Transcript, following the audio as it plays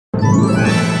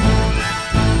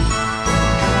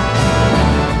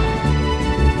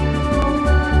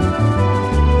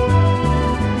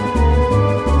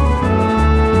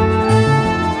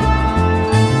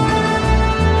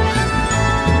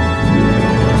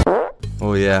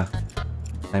Oh yeah,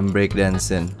 I'm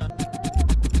breakdancing.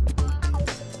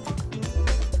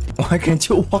 Why can't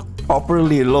you walk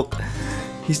properly? Look,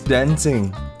 he's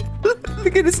dancing.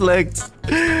 Look at his legs.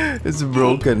 It's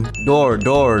broken. Door,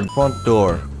 front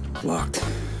door. Locked.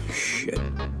 Shit.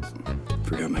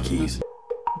 Forgot my keys.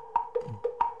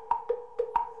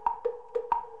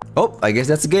 Oh, I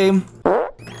guess that's the game.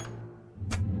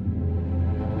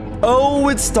 Oh,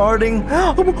 it's starting.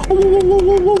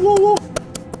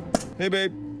 Hey,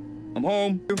 babe. I'm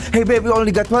home. Hey, babe, we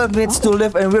only got 12 minutes to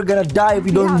live and we're gonna die if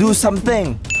we don't do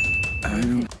something.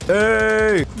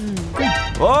 Hey!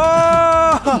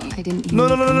 Oh! I didn't.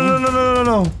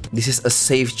 No. This is a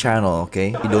safe channel, okay?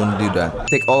 You don't do that.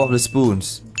 Take all of the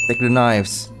spoons. Take the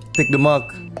knives. Take the mug.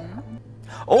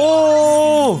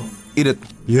 Oh! Eat it.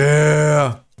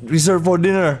 Yeah! Reserve for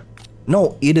dinner.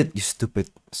 No, eat it, you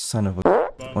stupid son of a...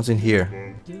 What's in here?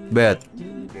 Bed.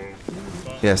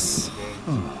 Yes.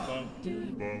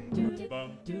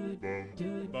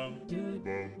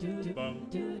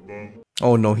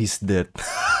 Oh no, he's dead.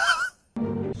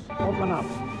 Open up.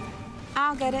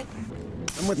 I'll get it.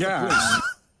 I'm with the police.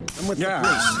 I'm with the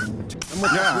police. I'm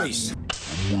with the police.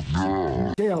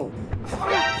 Kill.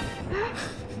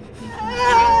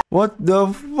 What the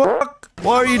fuck?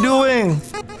 What are you doing?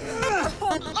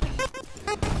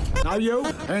 Now you,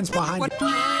 hands behind you.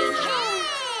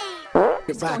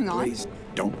 Get back, please.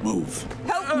 Don't move.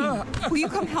 Help me! Will you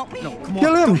come help me? No, come on.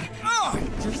 Kill him!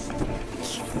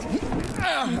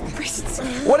 Wrists.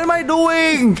 What am I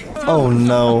doing? Oh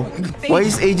no. Why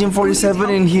is Agent 47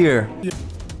 in here?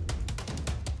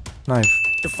 Knife.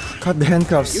 Cut the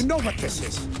handcuffs. You know what this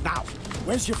is. Now,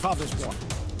 where's your father's wallet?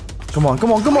 Come on.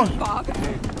 Bob,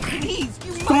 please,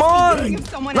 you must Come on. be thinking of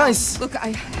someone Nice. else. Look,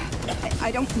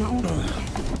 I don't know.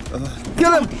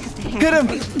 Kill him! Hit him!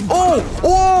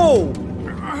 Oh!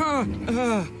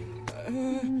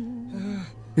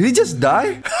 Did he just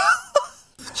die?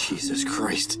 Jesus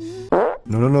Christ.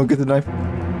 No, get the knife.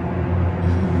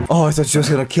 Oh, I thought she was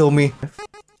gonna kill me.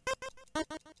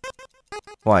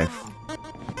 Wife.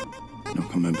 No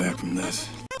coming back from this.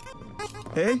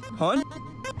 Hey, hon?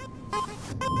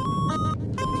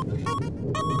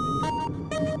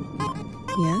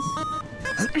 Yes?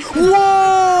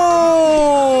 Whoa!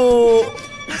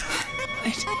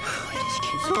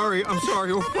 Sorry, I'm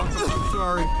sorry. Oh, fuck, I'm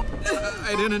sorry.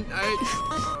 I didn't,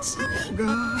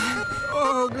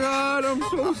 Oh, God, I'm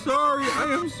so sorry. I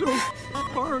am so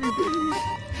sorry, baby.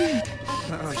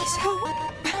 Please help.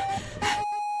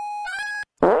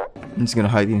 I'm just gonna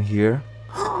hide in here.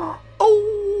 Oh!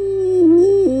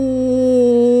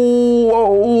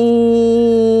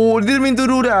 Didn't mean to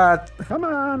do that. Come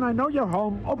on, I know you're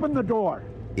home. Open the door.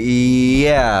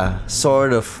 Yeah,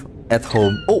 sort of at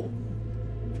home. Oh!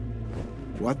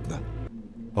 What the?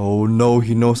 Oh no,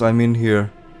 he knows I'm in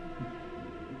here.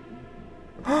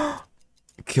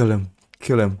 Kill him.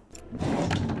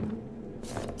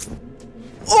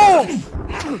 Oh!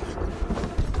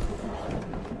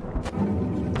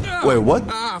 Wait, what?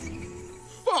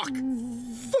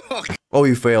 Fuck! Oh,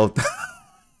 you failed.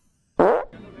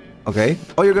 Okay.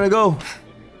 Oh, you're gonna go.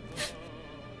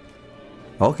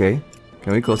 Okay.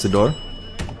 Can we close the door?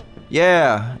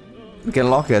 Yeah. We can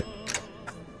lock it.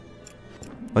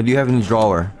 What do you have in the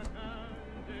drawer?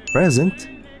 Present?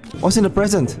 What's in the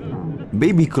present?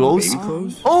 Baby clothes? Baby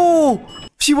clothes? Oh!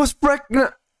 She was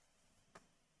pregnant!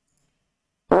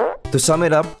 To sum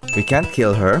it up, we can't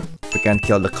kill her, we can't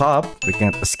kill the cop, we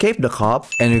can't escape the cop,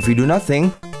 and if we do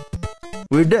nothing,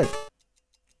 we're dead.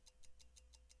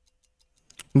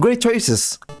 Great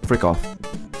choices. Freak off.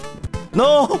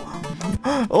 No!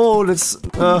 Oh, that's...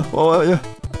 oh, yeah.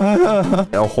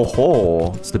 Oh ho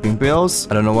ho. Sleeping pills.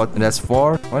 I don't know what that's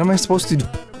for. What am I supposed to do?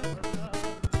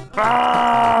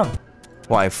 Ah!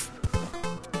 Wife.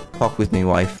 Talk with me,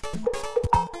 wife.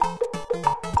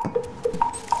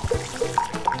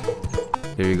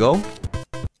 Here you go.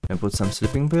 And put some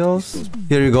sleeping pills.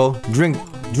 Here you go. Drink.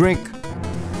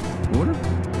 Water?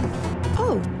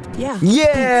 Oh, yeah.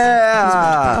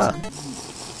 Yeah!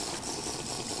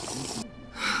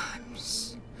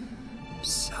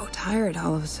 So tired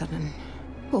all of a sudden.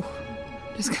 Oh,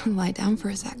 just gonna lie down for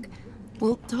a sec.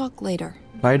 We'll talk later.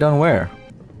 Lie down where?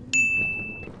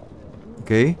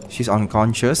 Okay, she's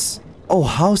unconscious. Oh,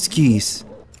 house keys.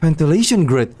 Ventilation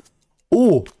grid.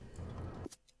 Oh!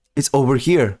 It's over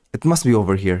here. It must be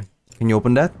over here. Can you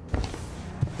open that?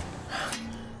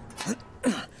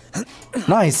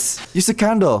 Nice! Use a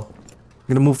candle. I'm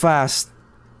gonna move fast.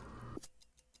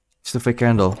 It's a fake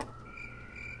candle.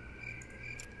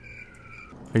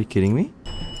 Are you kidding me?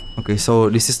 Okay, so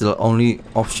this is the only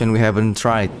option we haven't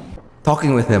tried.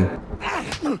 Talking with him.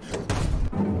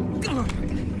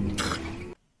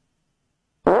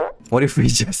 What if we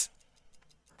just...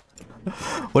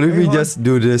 What if we just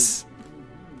do this?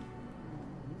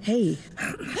 Hey.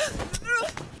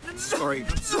 Sorry.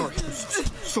 So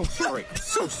sorry.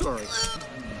 So sorry.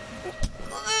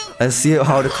 Let's see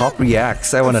how the cop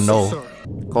reacts. I wanna know. Sorry.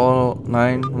 Call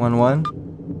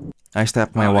 911. I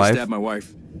stabbed my I wife. stabbed my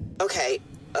wife. Okay,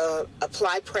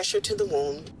 apply pressure to the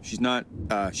wound. She's not,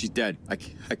 she's dead.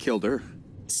 I killed her.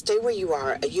 Stay where you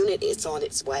are. A unit is on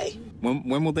its way.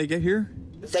 When will they get here?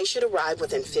 They should arrive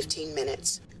within 15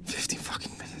 minutes. 15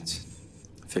 fucking minutes.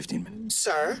 15 minutes.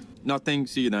 Sir? Nothing.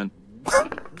 See you then.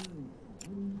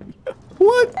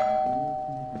 What?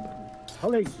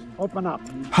 Police, open up.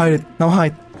 Hide it. Now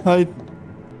hide. Hide.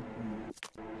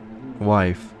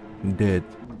 Wife. Dead.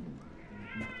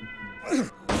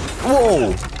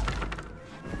 Whoa!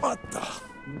 What the?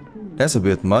 That's a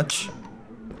bit much.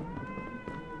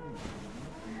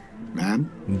 Man?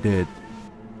 Dead.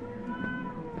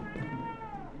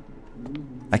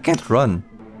 I can't run.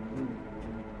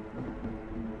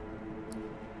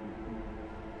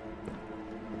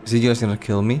 Is he just gonna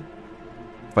kill me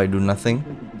if I do nothing?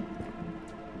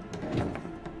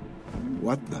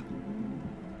 What the?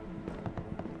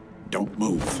 Don't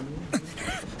move.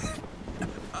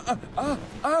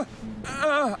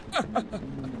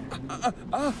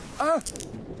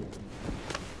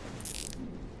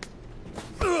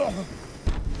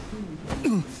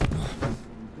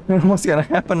 What's gonna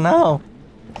happen now?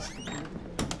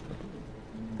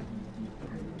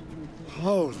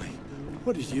 Holy,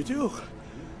 what did you do?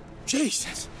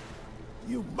 Jesus,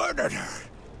 you murdered her.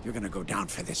 You're gonna go down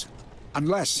for this.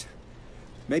 Unless,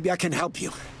 maybe I can help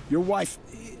you. Your wife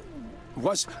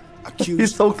was accused.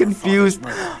 He's so of her confused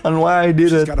father's murder. on why I did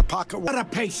She's it. got a pocket. What a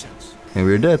patience. And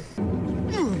we're dead.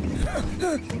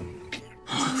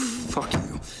 Fuck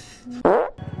you.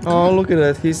 Oh, look at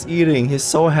that. He's eating. He's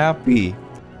so happy.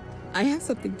 I have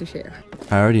something to share.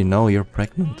 I already know you're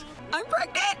pregnant. I'm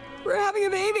pregnant! We're having a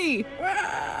baby!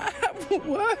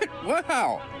 What?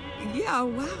 Wow. Yeah,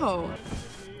 wow.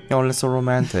 Oh, that's so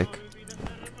romantic.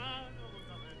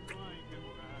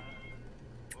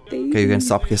 Okay, you can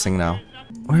stop kissing now.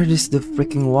 Where is the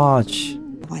freaking watch?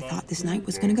 I thought this night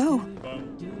was gonna go.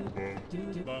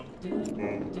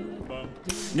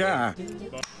 Yeah.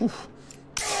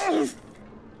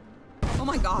 Oh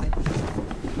my god.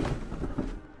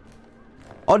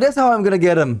 Oh, that's how I'm gonna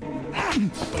get him.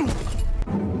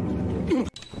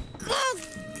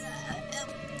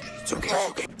 It's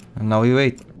okay. And now we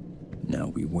wait. Now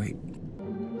we wait.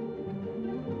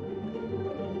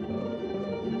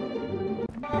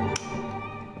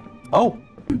 Oh!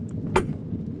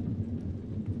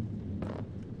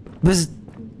 This...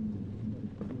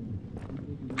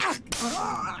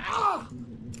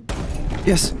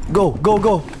 Yes! Go! Go!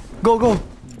 Go! Go! Go!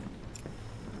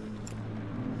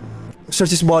 Search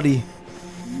his body.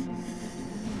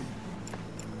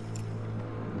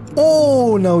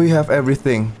 Oh! Now we have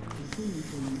everything.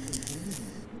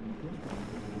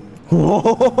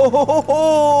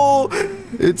 Whoa!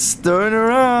 It's turned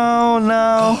around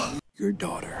now. Your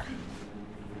daughter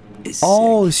is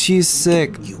Oh, sick. she's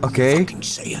sick. You Okay. fucking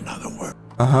say another word.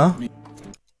 Uh-huh.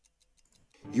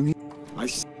 You mean I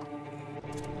s-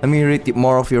 Let me read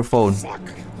more of your phone. fuck.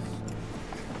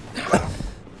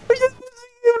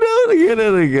 Again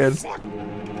and again.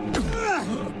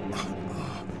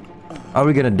 Are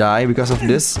we gonna die because of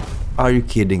this? Are you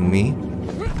kidding me?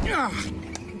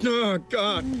 Oh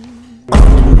God.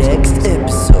 Next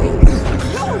episode.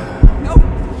 No!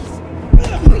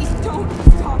 Please don't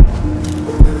stop.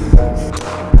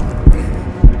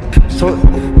 So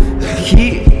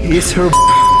he is her